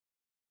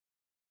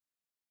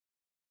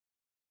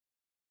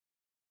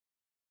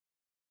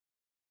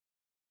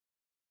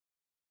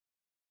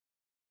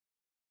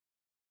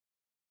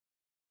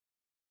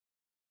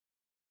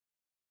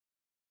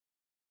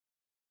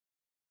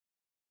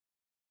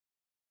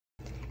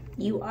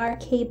You are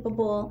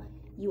capable.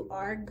 You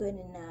are good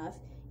enough.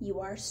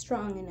 You are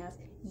strong enough.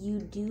 You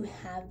do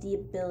have the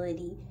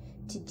ability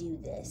to do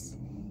this.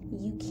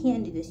 You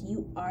can do this.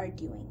 You are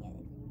doing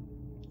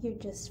it. You're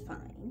just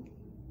fine.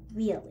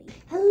 Really.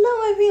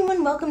 Hello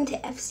everyone, welcome to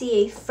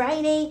FCA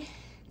Friday.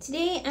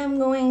 Today I'm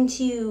going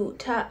to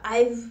talk,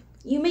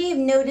 you may have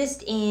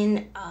noticed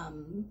in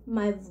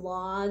my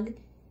vlog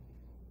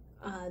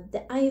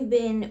that I've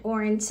been,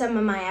 or in some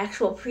of my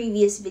actual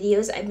previous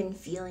videos, I've been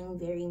feeling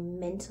very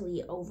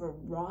mentally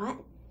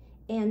overwrought.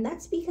 And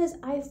that's because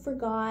I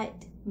forgot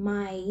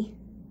my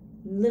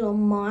little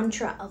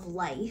mantra of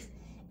life.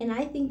 And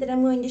I think that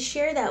I'm going to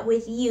share that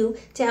with you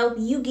to help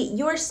you get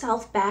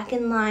yourself back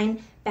in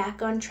line,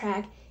 back on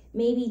track,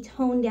 maybe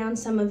tone down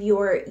some of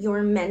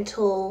your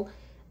mental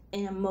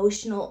and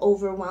emotional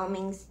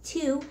overwhelmings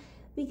too,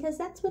 because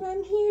that's what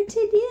I'm here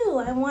to do.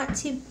 I want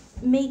to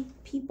make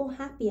people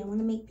happy. I want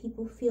to make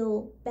people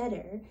feel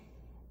better.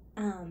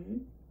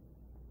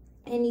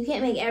 And you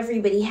can't make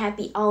everybody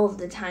happy all of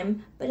the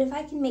time, but if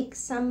I can make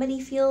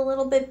somebody feel a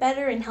little bit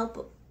better and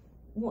help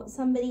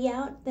somebody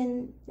out,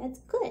 then that's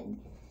good.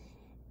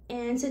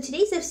 And so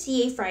today's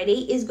FCA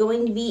Friday is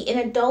going to be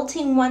an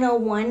Adulting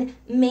 101,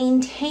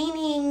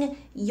 maintaining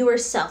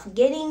yourself,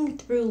 getting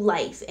through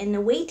life. And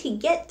the way to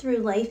get through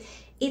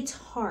life, it's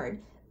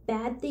hard.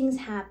 Bad things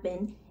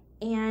happen.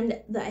 And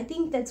I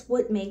think that's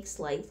what makes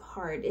life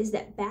hard, is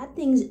that bad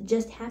things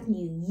just happen to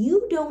you.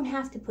 You don't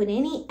have to put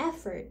any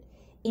effort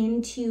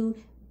into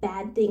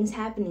bad things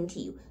happening to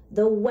you.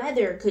 The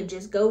weather could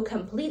just go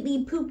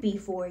completely poopy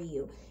for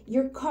you.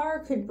 Your car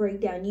could break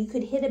down. You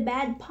could hit a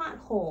bad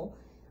pothole.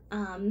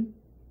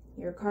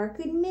 Your car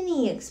could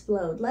mini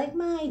explode like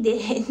mine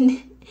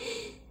did.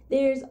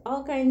 There's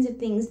all kinds of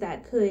things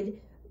that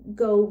could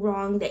go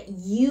wrong that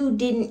you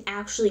didn't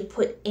actually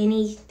put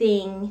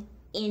anything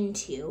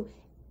into.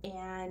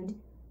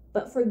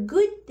 But for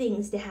good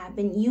things to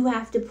happen, you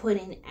have to put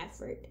in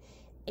effort.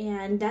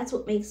 And that's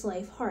what makes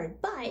life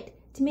hard. But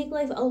to make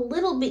life a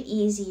little bit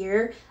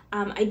easier,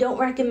 I don't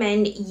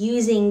recommend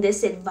using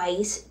this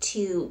advice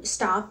to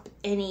stop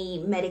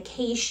any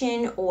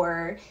medication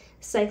or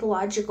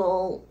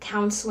psychological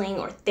counseling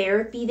or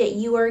therapy that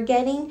you are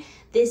getting.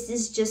 This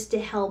is just to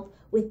help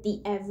with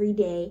the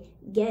everyday,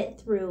 get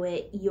through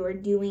it, you're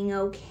doing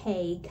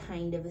okay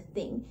kind of a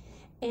thing.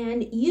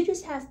 And you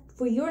just have,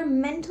 for your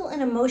mental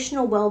and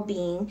emotional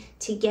well-being,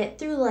 to get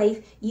through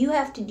life, you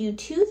have to do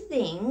two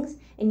things,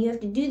 and you have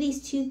to do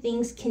these two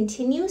things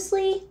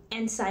continuously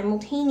and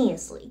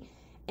simultaneously.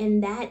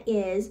 And that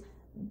is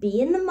be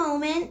in the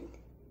moment,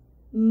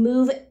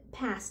 move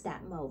past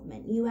that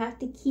moment. You have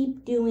to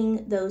keep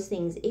doing those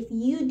things. If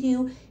you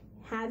do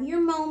have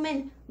your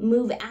moment,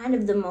 move out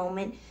of the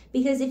moment,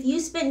 because if you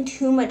spend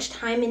too much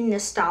time in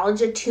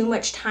nostalgia, too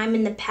much time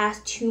in the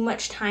past, too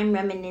much time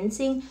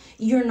reminiscing,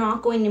 you're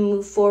not going to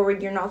move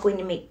forward, you're not going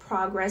to make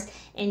progress,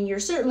 and you're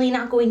certainly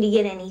not going to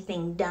get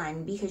anything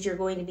done because you're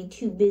going to be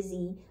too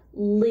busy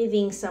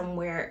living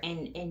somewhere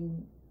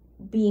and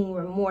being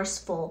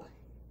remorseful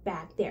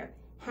back there.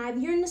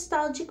 Have your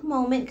nostalgic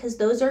moment, because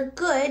those are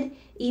good,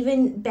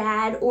 even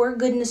bad or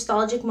good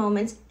nostalgic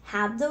moments.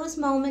 Have those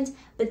moments,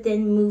 but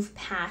then move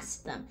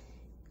past them.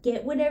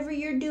 Get whatever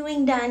you're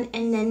doing done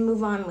and then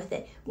move on with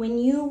it. When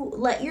you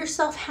let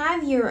yourself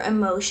have your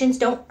emotions,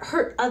 don't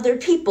hurt other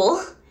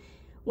people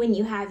when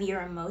you have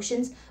your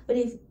emotions,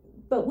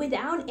 but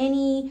without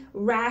any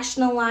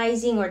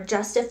rationalizing or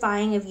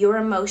justifying of your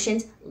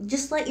emotions,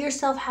 just let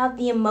yourself have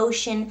the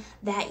emotion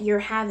that you're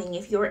having.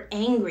 If you're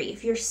angry,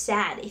 if you're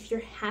sad, if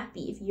you're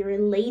happy, if you're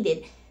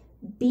elated,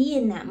 be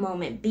in that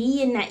moment.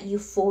 Be in that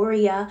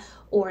euphoria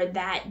or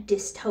that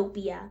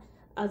dystopia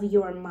of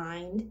your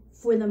mind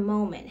for the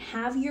moment.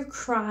 Have your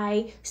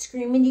cry,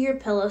 scream into your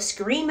pillow,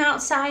 scream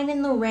outside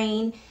in the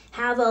rain,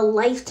 have a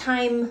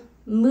Lifetime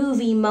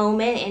movie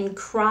moment and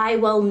cry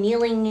while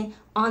kneeling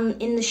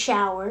in the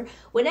shower.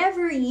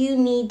 Whatever you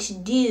need to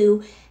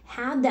do,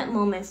 have that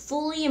moment.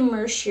 Fully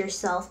immerse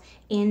yourself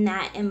in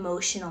that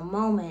emotional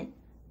moment,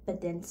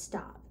 but then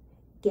stop.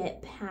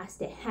 Get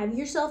past it. Have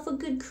yourself a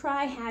good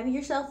cry, have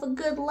yourself a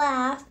good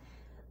laugh,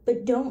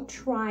 but don't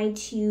try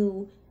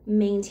to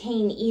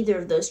maintain either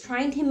of those.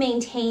 Trying to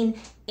maintain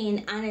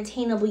an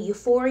unattainable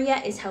euphoria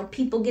is how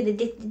people get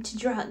addicted to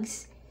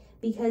drugs,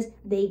 because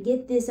they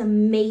get this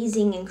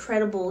amazing,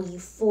 incredible,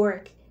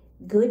 euphoric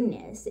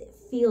goodness. It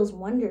feels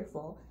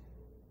wonderful,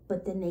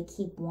 but then they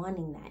keep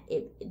wanting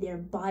that. Their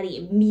body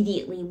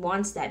immediately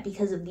wants that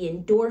because of the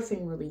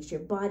endorphin release.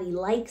 Your body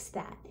likes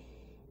that.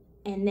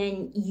 And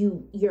then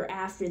you're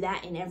after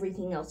that, and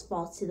everything else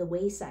falls to the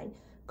wayside.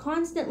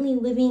 Constantly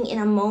living in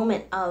a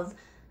moment of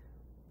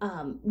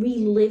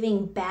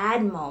reliving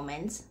bad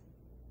moments.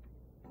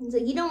 So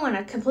you don't want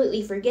to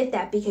completely forget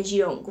that, because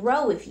you don't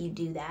grow if you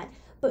do that.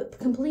 But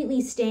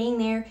completely staying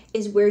there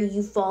is where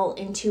you fall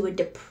into a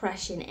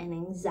depression and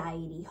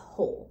anxiety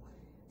hole.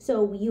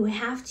 So you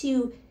have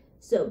to,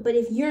 but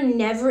if you're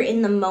never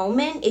in the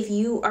moment, if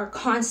you are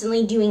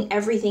constantly doing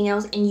everything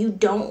else and you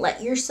don't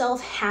let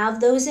yourself have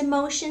those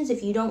emotions,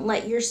 if you don't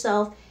let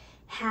yourself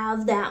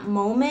have that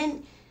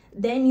moment,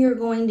 then you're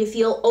going to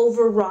feel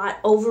overwrought,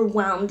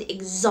 overwhelmed,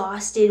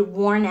 exhausted,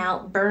 worn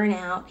out,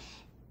 burnout,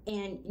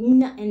 and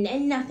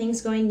then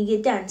nothing's going to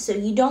get done. So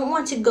you don't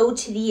want to go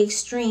to the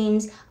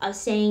extremes of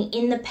saying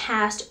in the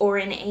past or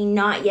in a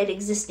not yet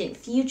existent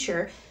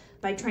future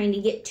by trying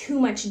to get too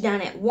much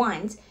done at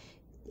once.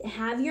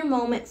 Have your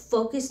moment,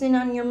 focus in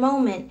on your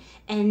moment,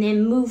 and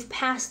then move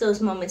past those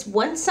moments.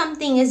 Once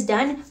something is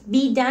done,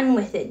 be done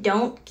with it.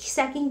 Don't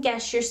second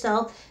guess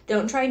yourself.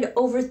 Don't try to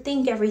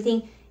overthink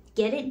everything.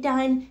 Get it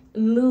done,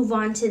 move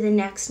on to the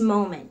next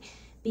moment.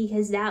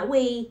 Because that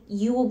way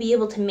you will be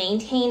able to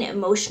maintain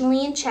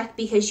emotionally in check,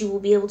 because you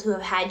will be able to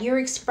have had your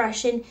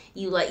expression.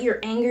 You let your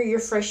anger, your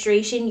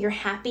frustration, your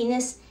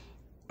happiness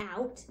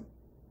out.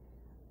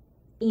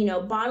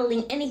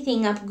 Bottling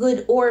anything up,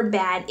 good or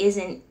bad,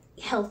 isn't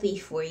healthy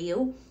for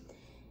you.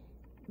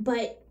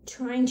 But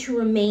trying to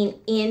remain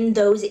in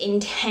those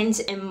intense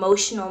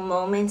emotional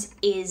moments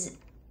is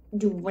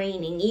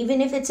draining.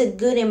 Even if it's a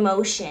good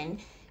emotion,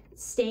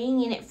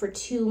 staying in it for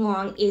too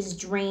long is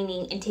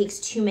draining and takes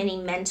too many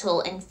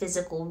mental and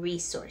physical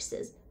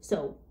resources.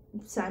 So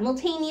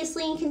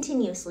simultaneously and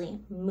continuously,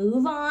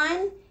 move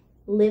on,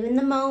 live in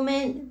the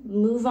moment,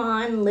 move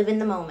on, live in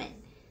the moment.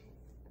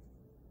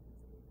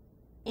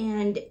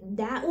 And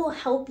that will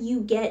help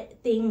you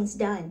get things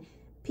done.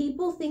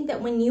 People think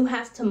that when you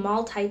have to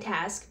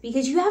multitask,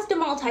 because you have to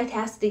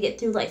multitask to get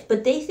through life,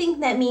 but they think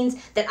that means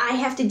that I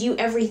have to do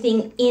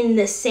everything in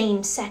the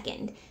same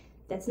second.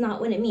 That's not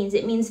what it means.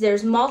 It means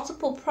there's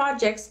multiple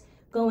projects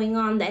going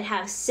on that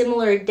have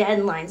similar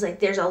deadlines. Like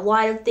there's a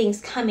lot of things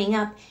coming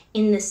up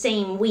in the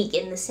same week,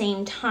 in the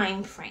same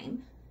time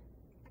frame.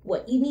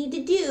 What you need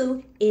to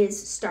do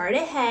is start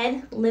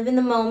ahead, live in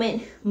the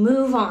moment,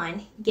 move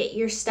on, get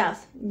your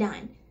stuff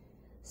done.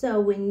 So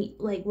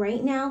like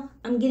right now,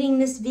 I'm getting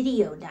this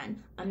video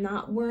done. I'm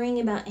not worrying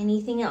about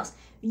anything else.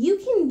 You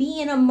can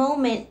be in a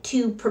moment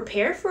to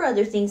prepare for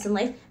other things in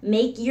life.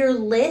 Make your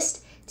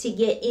list to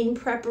get in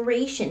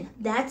preparation.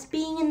 That's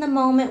being in the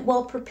moment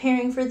while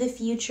preparing for the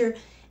future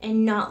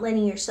and not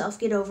letting yourself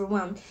get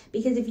overwhelmed.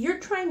 Because if you're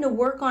trying to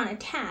work on a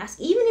task,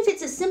 even if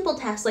it's a simple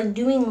task like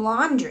doing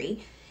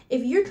laundry,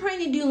 if you're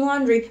trying to do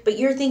laundry, but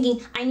you're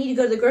thinking, I need to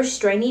go to the grocery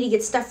store, I need to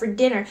get stuff for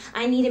dinner,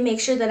 I need to make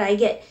sure that I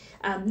get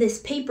this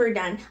paper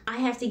done, I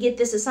have to get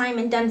this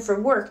assignment done for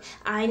work,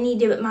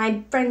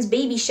 my friend's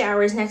baby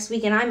shower is next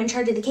week and I'm in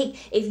charge of the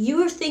cake. If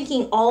you are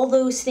thinking all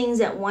those things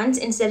at once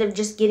instead of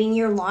just getting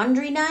your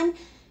laundry done,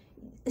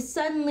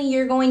 suddenly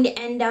you're going to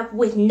end up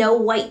with no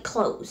white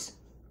clothes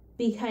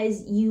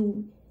because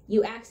you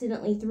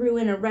accidentally threw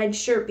in a red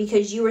shirt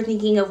because you were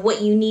thinking of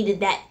what you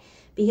needed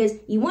because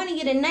you want to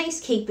get a nice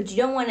cake, but you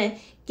don't want to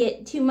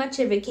get too much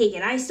of a cake,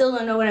 and I still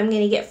don't know what I'm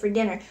going to get for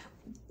dinner.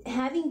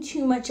 Having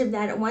too much of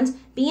that at once,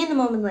 be in the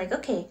moment like,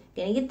 okay,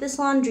 gonna get this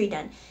laundry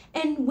done.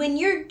 And when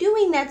you're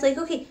doing that, it's like,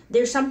 okay,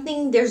 there's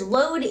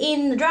load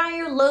in the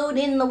dryer, load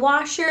in the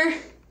washer,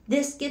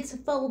 this gets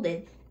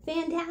folded.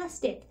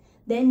 Fantastic.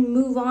 Then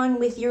move on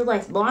with your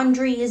life.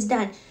 Laundry is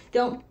done.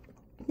 Don't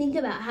think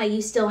about how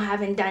you still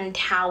haven't done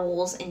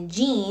towels and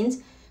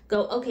jeans.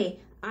 Go, okay,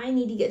 I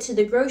need to get to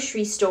the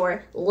grocery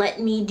store. Let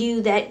me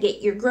do that.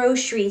 Get your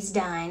groceries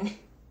done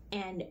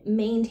and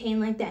maintain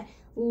like that.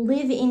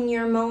 Live in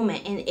your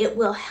moment and it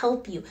will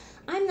help you.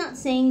 I'm not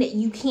saying that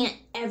you can't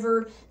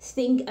ever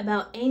think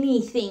about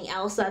anything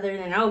else other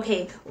than,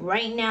 okay,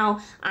 right now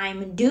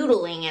I'm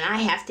doodling and I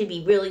have to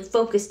be really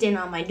focused in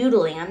on my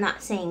doodling. I'm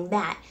not saying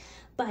that.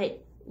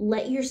 But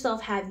let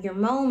yourself have your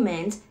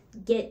moments.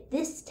 Get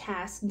this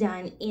task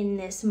done in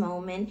this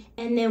moment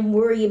and then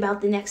worry about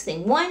the next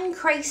thing. One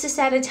crisis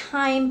at a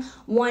time,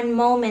 one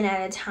moment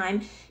at a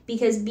time.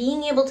 Because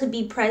being able to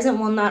be present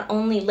will not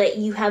only let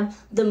you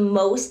have the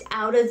most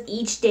out of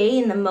each day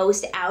and the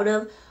most out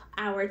of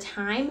our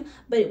time,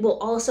 but it will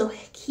also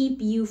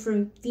keep you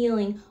from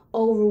feeling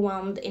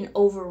overwhelmed and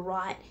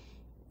overwrought.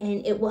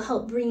 And it will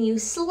help bring you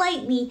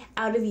slightly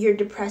out of your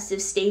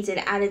depressive states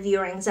and out of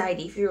your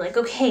anxiety. If you're like,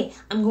 okay,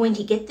 I'm going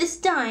to get this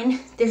done.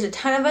 There's a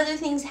ton of other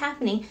things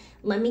happening.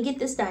 Let me get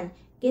this done.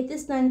 Get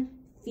this done.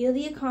 Feel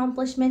the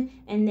accomplishment.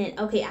 And then,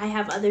 okay, I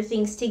have other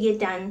things to get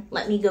done.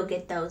 Let me go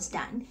get those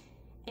done.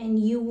 And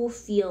you will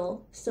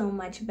feel so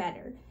much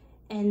better.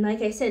 And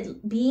like I said,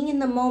 being in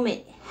the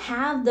moment,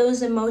 have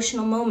those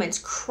emotional moments,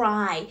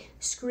 cry,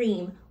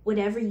 scream,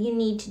 whatever you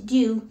need to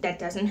do that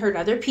doesn't hurt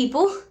other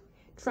people.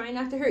 Try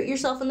not to hurt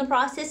yourself in the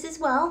process as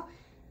well.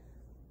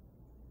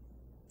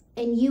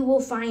 And you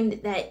will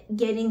find that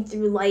getting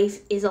through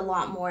life is a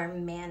lot more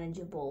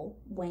manageable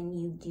when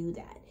you do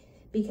that.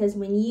 Because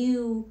when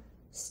you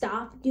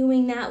stop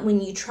doing that, when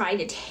you try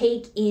to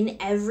take in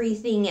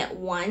everything at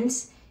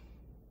once,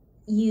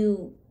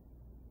 you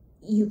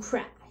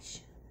crash.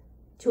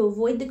 To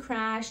avoid the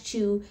crash,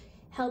 to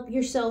help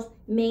yourself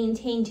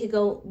maintain, to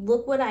go,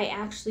 look what I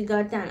actually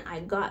got done.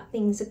 I got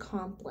things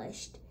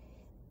accomplished.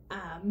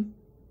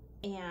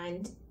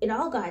 And it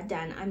all got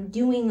done. I'm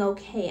doing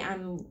okay.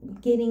 I'm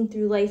getting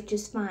through life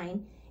just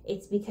fine.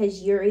 It's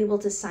because you're able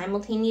to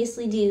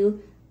simultaneously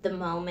do the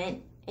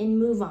moment and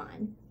move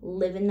on.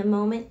 Live in the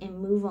moment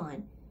and move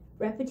on.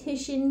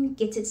 Repetition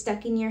gets it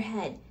stuck in your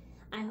head.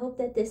 I hope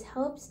that this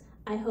helps.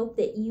 I hope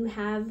that you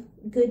have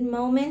good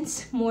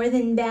moments more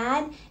than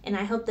bad, and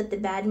I hope that the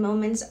bad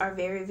moments are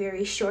very,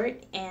 very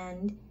short,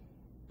 and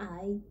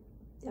I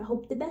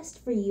hope the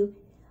best for you.